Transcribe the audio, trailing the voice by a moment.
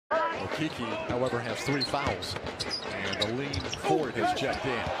Okiki, however, has 3 fouls. And the lean forward has checked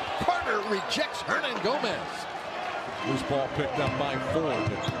in. Carter rejects Hernan Gomez. Loose ball picked up by Ford.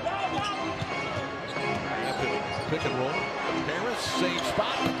 Anthony, pick and roll. Harris, same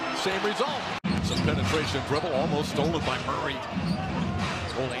spot, same result. Some penetration dribble, almost stolen by Murray.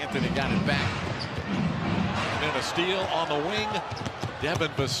 Old Anthony got it back. And then a steal on the wing.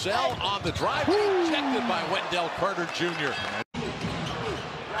 Devin Vassell on the drive, rejected by Wendell Carter Jr.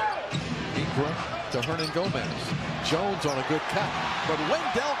 Ingram to Hernan Gomez. Jones on a good cut, but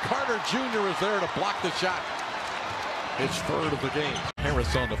Wendell Carter Jr. is there to block the shot. His third of the game.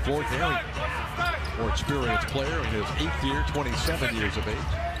 Harris on the floor. Gary, more experienced player in his 8th year, 27 years of age.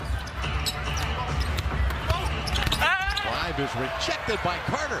 Drive is rejected by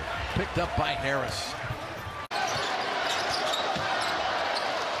Carter, picked up by Harris.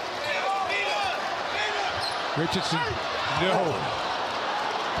 Richardson, no.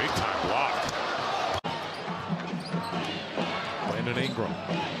 Big time block. Brandon Ingram.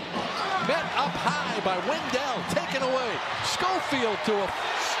 Met up high by Wendell, taken away. Schofield to a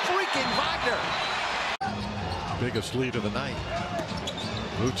streaking Wagner. Biggest lead of the night.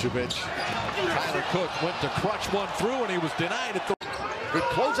 Vucevic. Tyler Cook went to crutch one through and he was denied at the good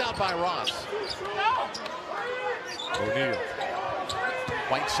closeout by Ross. O'Neal.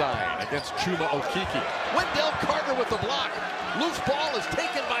 Whiteside against Chuma Okiki. Wendell Carter with the block. Loose ball is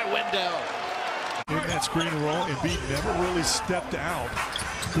taken by Wendell. In that screen roll, Embiid never really stepped out.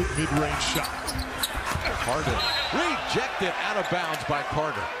 Good mid-range shot. Harden rejected out of bounds by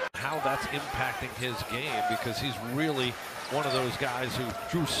Carter. How that's impacting his game, because he's really one of those guys who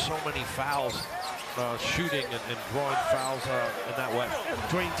drew so many fouls, shooting and drawing fouls in that way.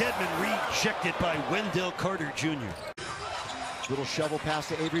 Dwayne Dedmon rejected by Wendell Carter Jr. Little shovel pass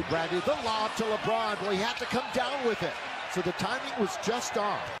to Avery Bradley. The lob to LeBron. Well, he had to come down with it. So the timing was just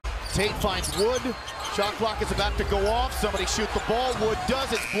off. Tate finds Wood. Shot clock is about to go off. Somebody shoot the ball. Wood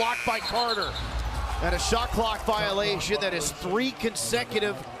does. It's blocked by Carter. And a shot clock violation that is 3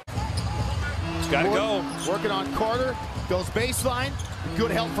 consecutive. Gotta go. Working on Carter. Goes baseline.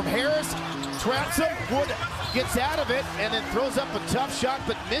 Good help from Harris. Traps him. Wood gets out of it and then throws up a tough shot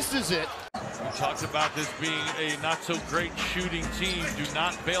but misses it. We talked about this being a not-so-great shooting team. Do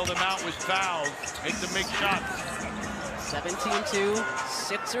not bail them out with fouls. Make them make shots. 17-2,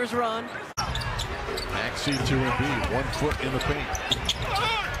 Sixers run. Maxey to Embiid, 1 foot in the paint.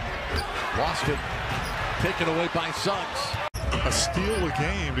 Lost it, taken away by Suggs. A steal a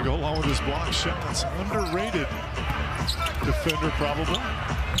game to go along with his block shots. Underrated defender, probably.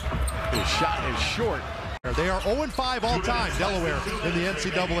 His shot is short. They are 0-5 all time, Delaware, in the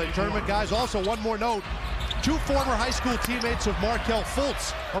NCAA tournament. Guys, also one more note. 2 former high school teammates of Markelle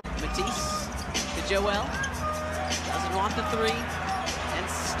Fultz. Matisse to Joel. Doesn't want the 3. And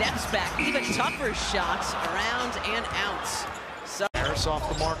steps back. Even tougher shots around and out. So Harris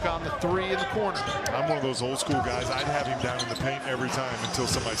off the mark on the 3 in the corner. I'm one of those old school guys. I'd have him down in the paint every time until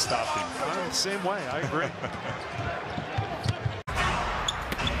somebody stopped him. Same way, I agree.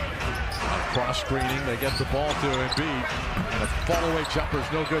 Cross screening, they get the ball to Embiid. And a fall-away jumper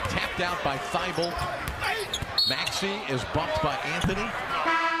is no good. Tapped out by Thibault. Maxey is bumped by Anthony.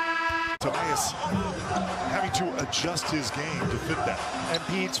 Tobias having to adjust his game to fit that.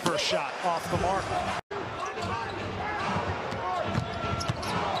 Embiid's first shot off the mark.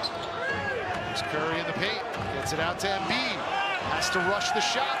 There's Curry in the paint. Gets it out to Embiid. Has to rush the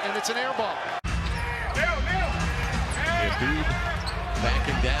shot, and it's an air ball. Embiid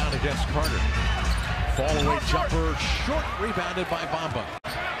backing down against Carter. Fall-away jumper, short, rebounded by Bamba.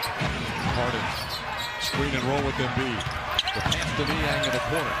 Harden, screen and roll with Embiid. The pass to Niang in the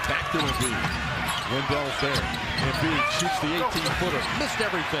corner, back to Embiid. Wendell's there. Embiid shoots the 18-footer, missed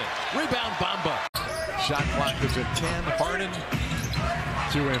everything. Rebound Bamba. Shot clock is at 10. Harden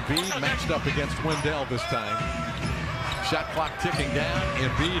to Embiid, matched up against Wendell this time. Shot clock ticking down.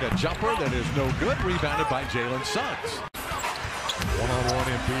 Embiid, a jumper that is no good, rebounded by Jalen Suggs. One-on-one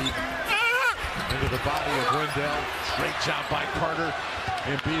Embiid into the body of Wendell. Great job by Carter.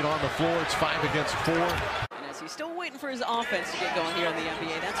 Embiid on the floor. It's 5 against 4. and as he's still waiting for his offense to get going here in the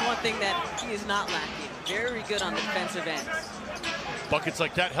NBA, that's one thing that he is not lacking. Very good on the defensive ends. Buckets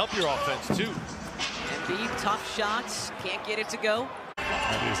like that help your offense, too. Embiid, tough shots. Can't get it to go.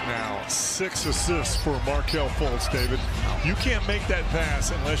 That is now 6 assists for Markelle Fultz, David. You can't make that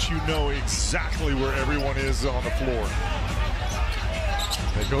pass unless you know exactly where everyone is on the floor.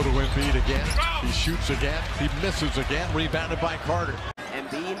 They go to Embiid again. He shoots again. He misses again. Rebounded by Carter.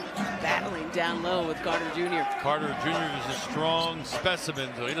 Embiid battling down low with Carter Jr. Carter Jr. is a strong specimen,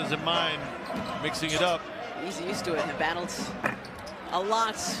 so he doesn't mind mixing it up. He's used to it in the battles. a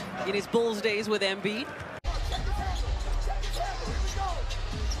lot in his Bulls days with Embiid.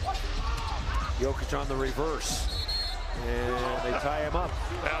 Jokic on the reverse, and they tie him up.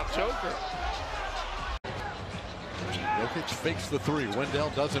 Now choker. Jokic fakes the three. Wendell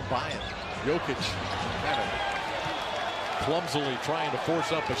doesn't buy it. Jokic kind of clumsily trying to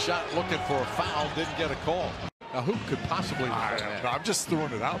force up a shot, looking for a foul, didn't get a call. Now who could possibly I'm just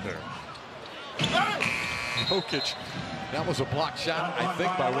throwing it out there. Jokic. That was a blocked shot, I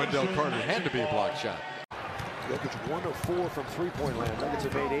think, by Wendell Carter. It had to be a blocked shot. Jokic 1 of 4 from three-point land. Nuggets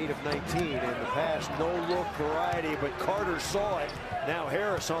have made 8 of 19 in the past. No-look variety, but Carter saw it. Now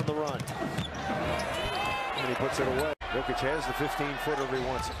Harris on the run. And he puts it away. Jokic has the 15-footer he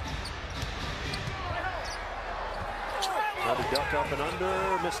wants it. Another duck up and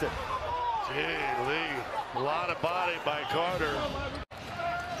under. Missed it. Gee, Lee. A lot of body by Carter.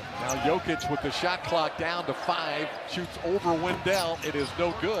 Now Jokic with the shot clock down to 5. Shoots over Wendell. It is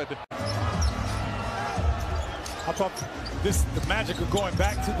no good. I thought the Magic are going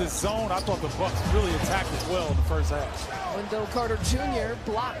back to this zone. I thought the Bucks really attacked it well in the first half. Wendell Carter Jr.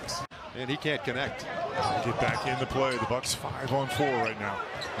 blocked. And he can't connect. Get back into play. The Bucks 5 on 4 right now.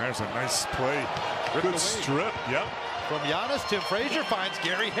 There's a nice play. Good strip. Yep. From Giannis, Tim Frazier finds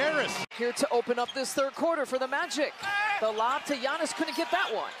Gary Harris. Here to open up this third quarter for the Magic. The lob to Giannis, couldn't get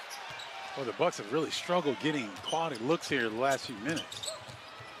that one. Well, the Bucks have really struggled getting quality looks here the last few minutes.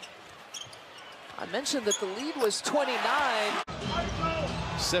 I mentioned that the lead was 29.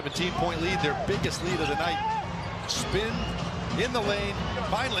 17-point lead, their biggest lead of the night. Spin in the lane.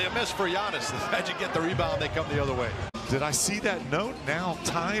 Finally, a miss for Giannis. The Magic get the rebound. They come the other way. Did I see that note? Now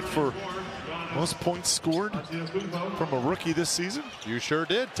tied for most points scored from a rookie this season. You sure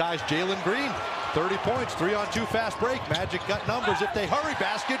did. Ties Jalen Green. 30 points, 3-on-2 fast break. Magic got numbers. If they hurry,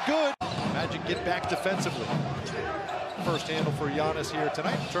 basket good. Magic get back defensively. First handle for Giannis here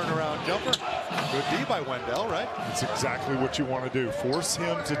tonight. Turnaround jumper. Good D by Wendell, right? It's exactly what you want to do. Force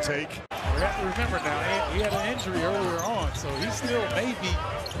him to take. We have to remember now, he had an injury earlier on, so he still may be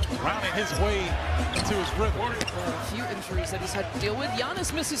rounding his way into his rhythm. A few injuries that he's had to deal with.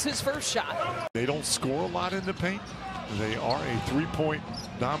 Giannis misses his first shot. They don't score a lot in the paint. They are a three-point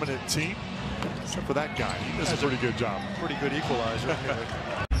dominant team, except for that guy. He does a pretty good job. Pretty good equalizer.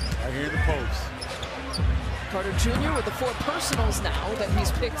 Right here in the post. Carter Jr. with the 4 personals now that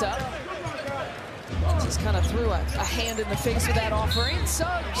he's picked up. Just kind of threw a hand in the face of that offering.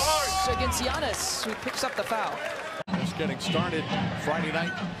 Suggs against Giannis, who picks up the foul. Just getting started Friday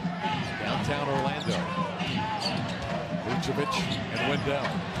night, downtown Orlando. Vucevic and Wendell.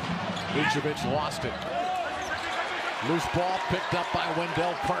 Vucevic lost it. Loose ball picked up by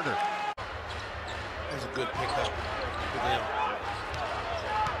Wendell Carter. That was a good pickup.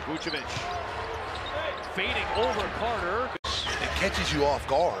 Vucevic fading over Carter. It catches you off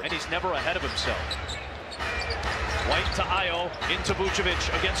guard. And he's never ahead of himself. White to Ayo, into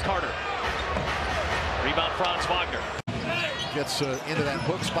Vucevic against Carter. Rebound Franz Wagner. Gets into that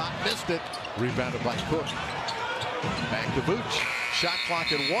hook spot, missed it. Rebounded by Cook. Back to Vooch. Shot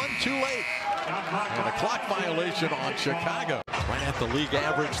clock at 1, too late. And a clock violation on Chicago. Right at the league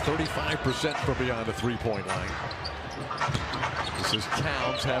average, 35% from beyond the three-point line. This is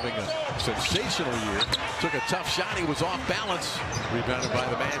Towns having a sensational year. Took a tough shot. He was off balance. Rebounded by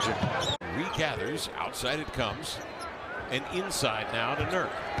the Magic. Regathers. Outside it comes. And inside now to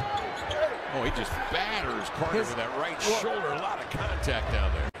Nurk. Oh, he just batters Carter with that right shoulder. A lot of contact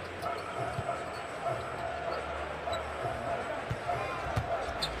down there.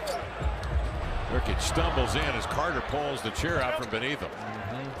 Nurkic stumbles in as Carter pulls the chair out from beneath him.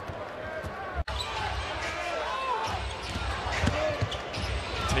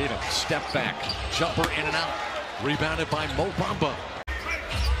 Tatum, step back, jumper in and out. Rebounded by Mo Bamba.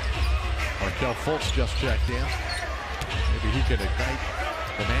 Markelle Fultz just checked in. Maybe he could ignite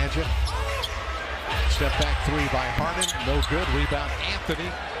the Magic. Step back 3 by Harden, no good. Rebound Anthony.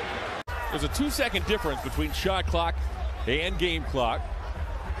 There's a 2-second difference between shot clock and game clock.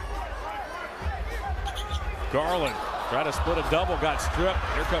 Garland tried to split a double, got stripped.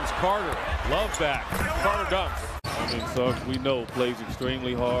 Here comes Carter. Love back. Carter dunks. I mean, Suggs, we know, plays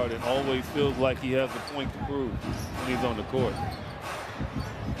extremely hard and always feels like he has a point to prove when he's on the court.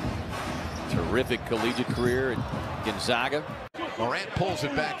 Terrific collegiate career at Gonzaga. Morant pulls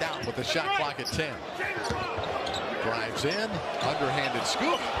it back out with the shot clock at 10. Drives in, underhanded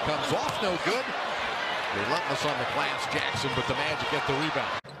scoop, comes off, no good. Relentless on the glass, Jackson, but the Magic get the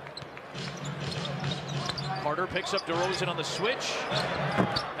rebound. Carter picks up DeRozan on the switch.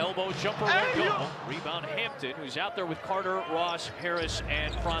 Elbow jumper won't go. Rebound Hampton, who's out there with Carter, Ross, Harris,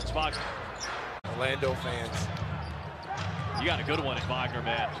 and Franz Wagner. Orlando fans You got a good one at Wagner,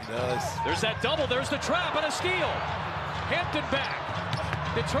 man. He does. There's that double. There's the trap and a steal. Hampton back.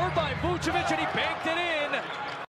 Deterred by Vucevic, and he banked it in.